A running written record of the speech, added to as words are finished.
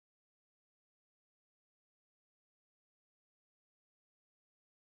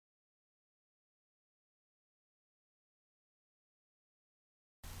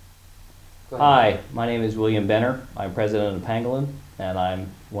Hi, my name is William Benner. I'm president of Pangolin, and I'm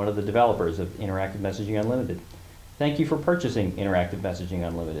one of the developers of Interactive Messaging Unlimited. Thank you for purchasing Interactive Messaging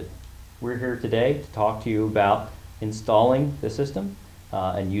Unlimited. We're here today to talk to you about installing the system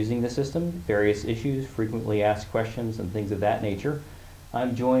and using the system, various issues, frequently asked questions, and things of that nature.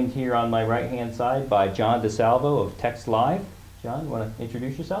 I'm joined here on my right-hand side by John DeSalvo of Text Live. John, you want to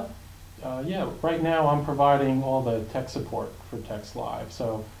introduce yourself? Yeah, right now I'm providing all the tech support for Text Live.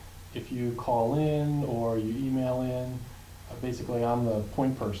 So if you call in or you email in, basically I'm the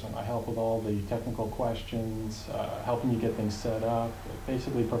point person. I help with all the technical questions, helping you get things set up,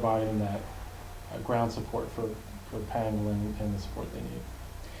 basically providing that ground support for Pangolin and the support they need.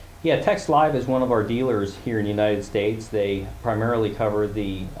 Yeah, Text Live is one of our dealers here in the United States. They primarily cover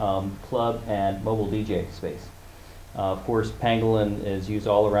the club and mobile DJ space. Of course, Pangolin is used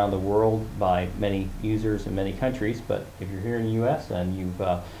all around the world by many users in many countries, but if you're here in the U.S. and you've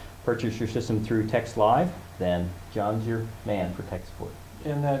purchased your system through Text Live, then John's your man for tech support.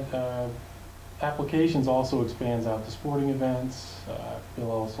 And that applications also expands out to sporting events.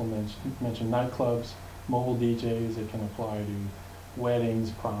 Bill also mentioned nightclubs, mobile DJs. It can apply to weddings,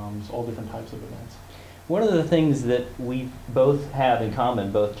 proms, all different types of events. One of the things that we both have in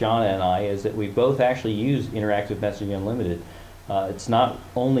common, both John and I, is that we both actually use Interactive Messaging Unlimited. It's not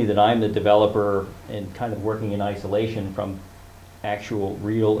only that I'm the developer and kind of working in isolation from actual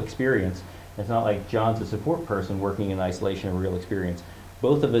real experience. It's not like John's a support person working in isolation of real experience.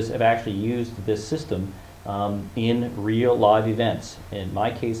 Both of us have actually used this system in real live events. In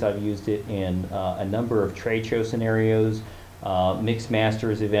my case, I've used it in a number of trade show scenarios, Mixed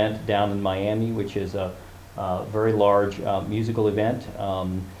Masters event down in Miami, which is a very large musical event.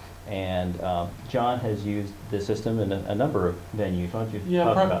 And John has used this system in a number of venues. Why don't you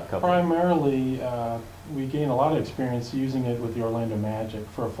talk about a couple? Primarily, we gained a lot of experience using it with the Orlando Magic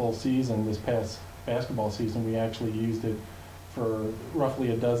for a full season. This past basketball season, we actually used it for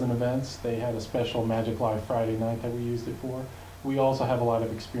roughly a dozen events. They had a special Magic Live Friday night that we used it for. We also have a lot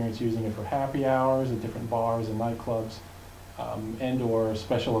of experience using it for happy hours at different bars and nightclubs, and or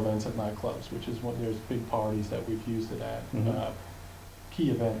special events at nightclubs, which is when there's big parties that we've used it at. Key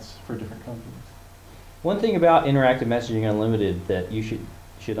events for different companies. One thing about Interactive Messaging Unlimited that you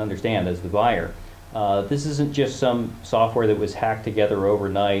should understand as the buyer, this isn't just some software that was hacked together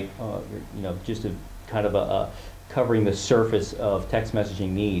overnight, just a kind of covering the surface of text messaging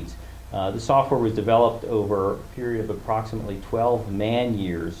needs. The software was developed over a period of approximately 12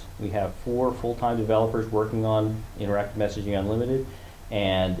 man-years. We have 4 full-time developers working on Interactive Messaging Unlimited,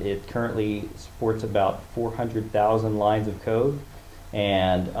 and it currently supports about 400,000 lines of code.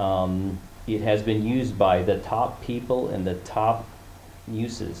 And it has been used by the top people and the top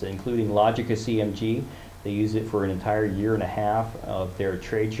uses, including Logica CMG. They use it for an entire year and a half of their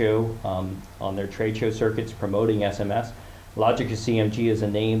trade show, on their trade show circuits promoting SMS. Logica CMG is a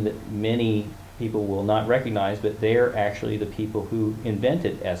name that many people will not recognize, but they're actually the people who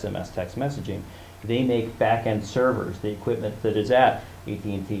invented SMS text messaging. They make back-end servers, the equipment that is at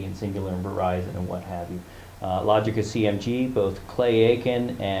AT&T and Singular and Verizon and what have you. Logica CMG, both Clay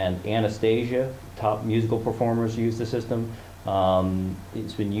Aiken and Anastasia, top musical performers, use the system.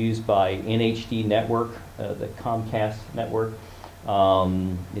 It's been used by NHD Network, the Comcast network.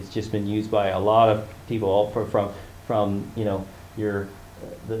 It's just been used by a lot of people, all from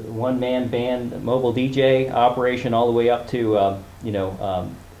the one-man band mobile DJ operation all the way up to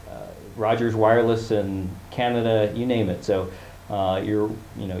Rogers Wireless in Canada, you name it. So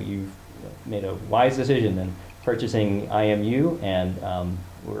you've made a wise decision in purchasing IMU, and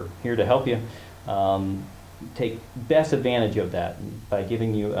we're here to help you take best advantage of that by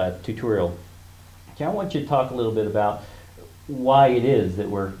giving you a tutorial. John, I want you to talk a little bit about why it is that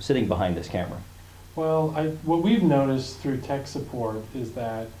we're sitting behind this camera. Well, what we've noticed through tech support is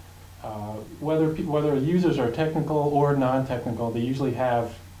that whether users are technical or non-technical, they usually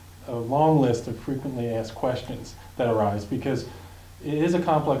have a long list of frequently asked questions that arise because it is a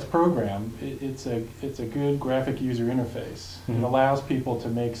complex program. It's a good graphic user interface. It allows people to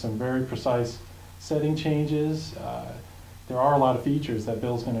make some very precise setting changes. There are a lot of features that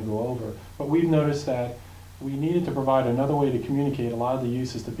Bill's going to go over, but we've noticed that we needed to provide another way to communicate a lot of the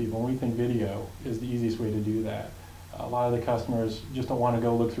uses to people, and we think video is the easiest way to do that. A lot of the customers just don't want to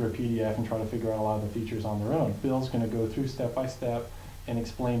go look through a PDF and try to figure out a lot of the features on their own. Bill's going to go through step by step and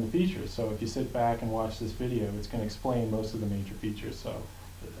explain the features. So if you sit back and watch this video, it's going to explain most of the major features. So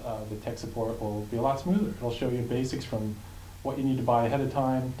the tech support will be a lot smoother. It'll show you basics from what you need to buy ahead of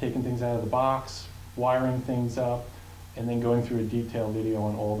time, taking things out of the box, wiring things up, and then going through a detailed video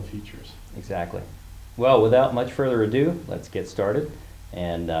on all the features. Exactly. Well, without much further ado, let's get started,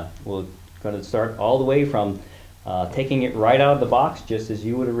 and we'll going to start all the way from taking it right out of the box, just as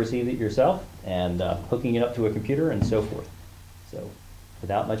you would have received it yourself, and hooking it up to a computer and so forth. So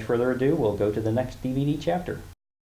without much further ado, we'll go to the next DVD chapter.